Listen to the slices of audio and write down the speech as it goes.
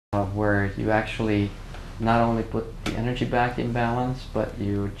where you actually not only put the energy back in balance, but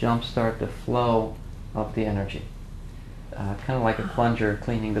you jumpstart the flow of the energy. Kind of like a plunger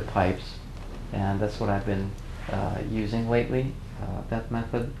cleaning the pipes, and that's what I've been using lately, that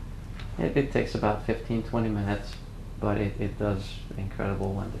method. It takes about 15-20 minutes, but it does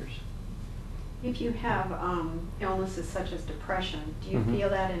incredible wonders. If you have illnesses such as depression, do you feel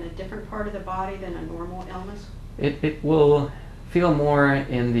that in a different part of the body than a normal illness? It will feel more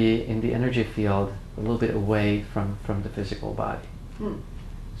in the energy field, a little bit away from the physical body.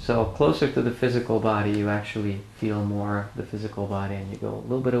 So closer to the physical body, you actually feel more the physical body, and you go a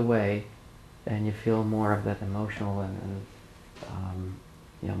little bit away, and you feel more of that emotional and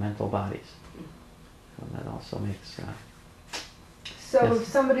mental bodies. So that also makes. So if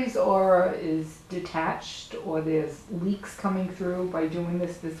somebody's aura is detached or there's leaks coming through, by doing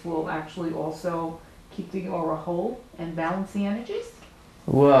this, this will actually also keep the aura whole and balance the energies?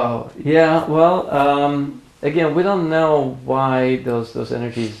 Well, yeah, well, again, we don't know why those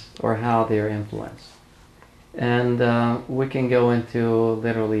energies or how they are influenced. And we can go into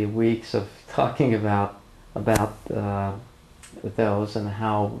literally weeks of talking about those and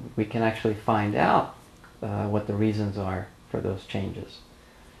how we can actually find out what the reasons are for those changes.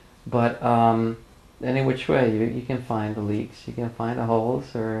 But any which way, you can find the leaks, you can find the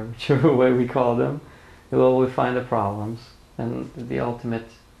holes, or whichever way we call them. Well, we find the problems, and the ultimate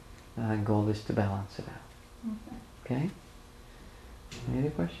goal is to balance it out. Okay? Any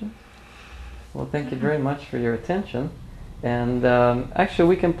other questions? Well, thank you very much for your attention. And actually,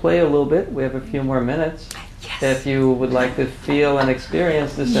 we can play a little bit. We have a few more minutes. Yes. If you would like to feel and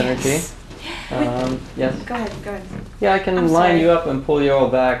experience this energy. Yes? Go ahead. Yeah, I can line you up and pull you all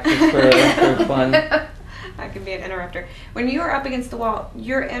back just for fun. I can be an interrupter. When you were up against the wall,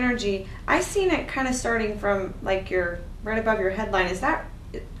 your energy, I seen it kind of starting from like your right above your headline. Is that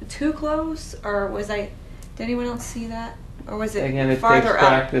too close, or did anyone else see that, or was it Again, it farther takes up?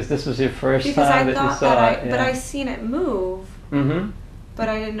 practice. This was your first Because time I that thought you saw that it. but I seen it move. Mm-hmm. But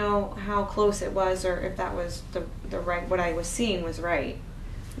I didn't know how close it was, or if that was the right. What I was seeing was right.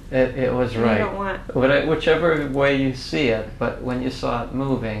 It was And right. You don't want. Whichever way you see it, but when you saw it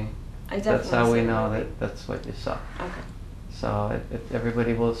moving, that's how we know that that's what you saw. Okay. So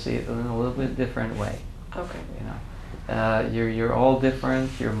everybody will see it in a little bit different way. Okay. You know, you're all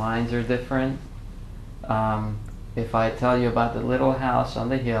different. Your minds are different. If I tell you about the little house on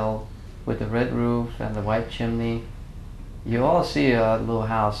the hill with the red roof and the white chimney, you all see a little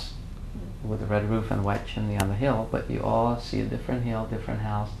house with a red roof and white chimney on the hill, but you all see a different hill, different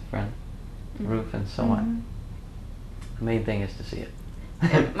house, different roof, and so on. The main thing is to see it.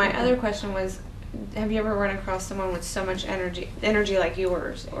 And my other question was, have you ever run across someone with so much energy like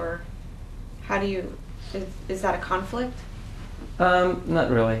yours, or how do you, is that a conflict? Not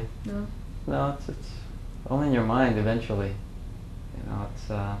really. No? No, it's only in your mind eventually. You know, it's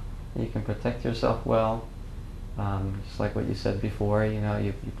you can protect yourself well. Just like what you said before, you know,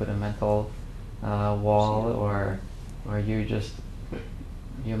 you put a mental wall, or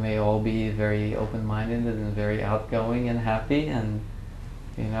you may all be very open-minded and very outgoing and happy, and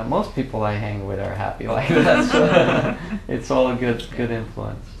you know, most people I hang with are happy like that. So it's all a good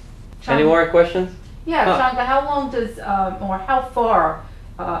influence. Any more questions? Yeah, Csongor, how long does, or how far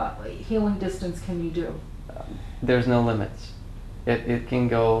healing distance can you do? There's no limits. It can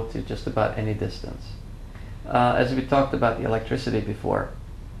go to just about any distance. As we talked about the electricity before,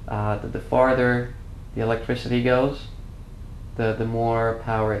 the farther the electricity goes, the more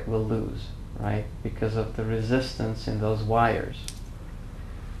power it will lose, right? Because of the resistance in those wires.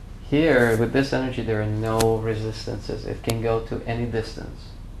 Here, with this energy, there are no resistances. It can go to any distance.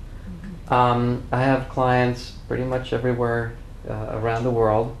 I have clients pretty much everywhere around the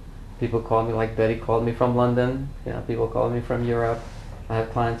world. People call me, like Betty called me from London. You know, people call me from Europe. I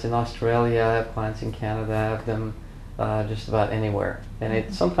have clients in Australia. I have clients in Canada. I have them just about anywhere.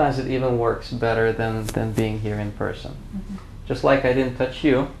 And sometimes it even works better than being here in person. Just like I didn't touch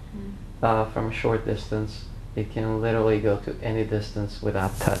you from a short distance, it can literally go to any distance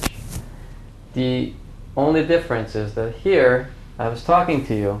without touch. The only difference is that here, I was talking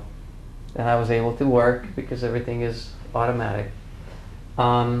to you, and I was able to work because everything is automatic.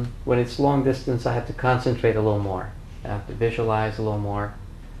 When it's long distance, I have to concentrate a little more. I have to visualize a little more,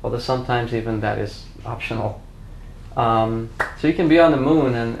 although sometimes even that is optional. So you can be on the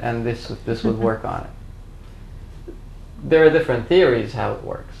moon, and this would work on it. There are different theories how it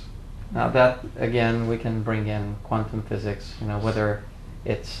works. Now that, again, we can bring in quantum physics, you know, whether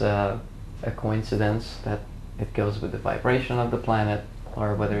it's a coincidence that it goes with the vibration of the planet,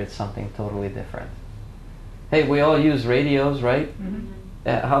 or whether it's something totally different. Hey, we all use radios, right?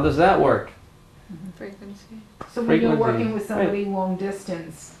 How does that work? Frequency. So when you're Frequency, working with somebody long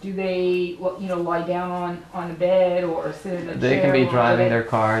distance, do they, lie down on a bed or sit in a chair? They can be or driving they- their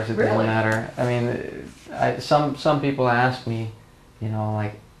cars. It doesn't Really? matter. I mean, some people ask me,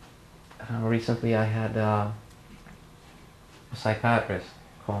 like recently I had a psychiatrist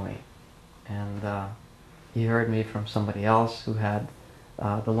call me, and he heard me from somebody else who had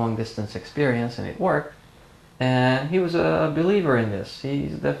the long distance experience, and it worked. And he was a believer in this.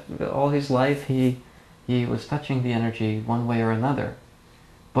 All his life he was touching the energy one way or another.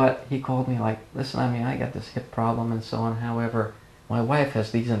 But he called me like, listen, I mean, I got this hip problem and so on. However, my wife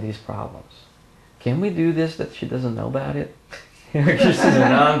has these and these problems. Can we do this that she doesn't know about it? She's a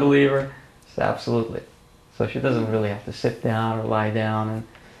non-believer. So absolutely. So she doesn't really have to sit down or lie down. And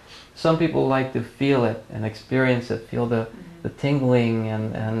some people like to feel it and experience it, feel the tingling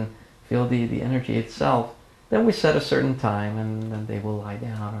and feel the energy itself. Then we set a certain time, and then they will lie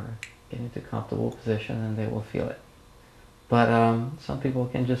down or get into a comfortable position, and they will feel it. But some people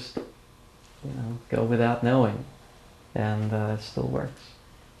can just, go without knowing, and it still works.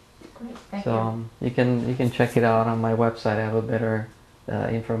 Great, thank So you can check it out on my website. I have a better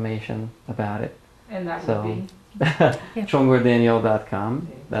information about it. you. And that So would be? ChongorDaniel.com.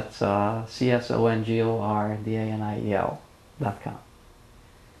 That's CSONGORDANIEL.com,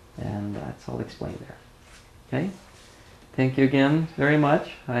 and that's all explained there. Okay. Thank you again very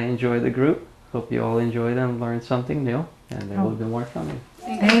much. I enjoyed the group. Hope you all enjoyed and learned something new. And there will be more coming.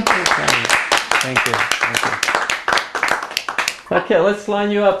 Thank you. Thank you. Okay, let's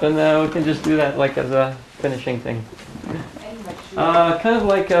line you up, and we can just do that like as a finishing thing. Kind of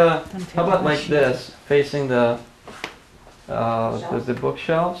like how about like this, facing the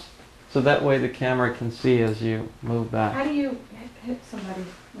bookshelves, so that way the camera can see as you move back. How do you hit somebody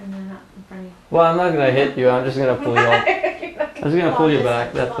when they're not in front of you? Well, I'm not gonna hit you. I'm just gonna pull you off. I'm just gonna pull you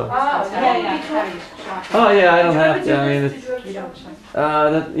back. That's all. Oh yeah, I don't have to. I mean, it's,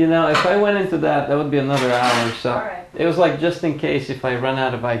 if I went into that, that would be another hour. So Alright. it was like just in case if I run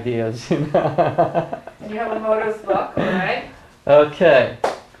out of ideas. And you have a Moto's book, all right? Okay.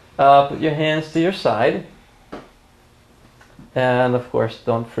 Put your hands to your side, and of course,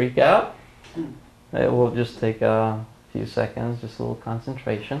 don't freak out. It will just take a few seconds, just a little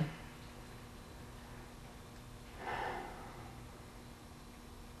concentration.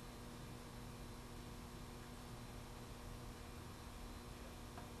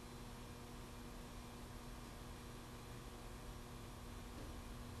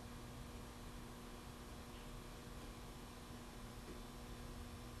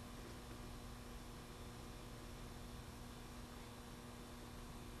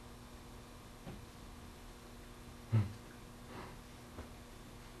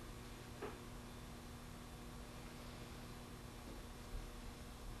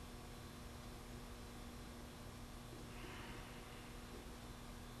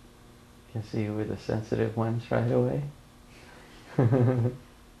 Can see who were the sensitive ones right away.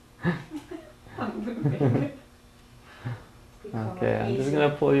 Okay, I'm just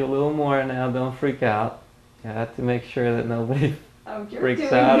gonna pull you a little more now. Don't freak out. You have to make sure that nobody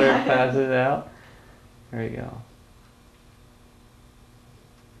freaks out or passes out. There you go.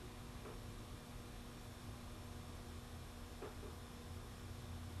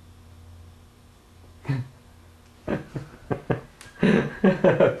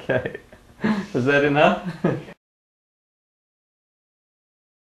 Okay. Was that enough?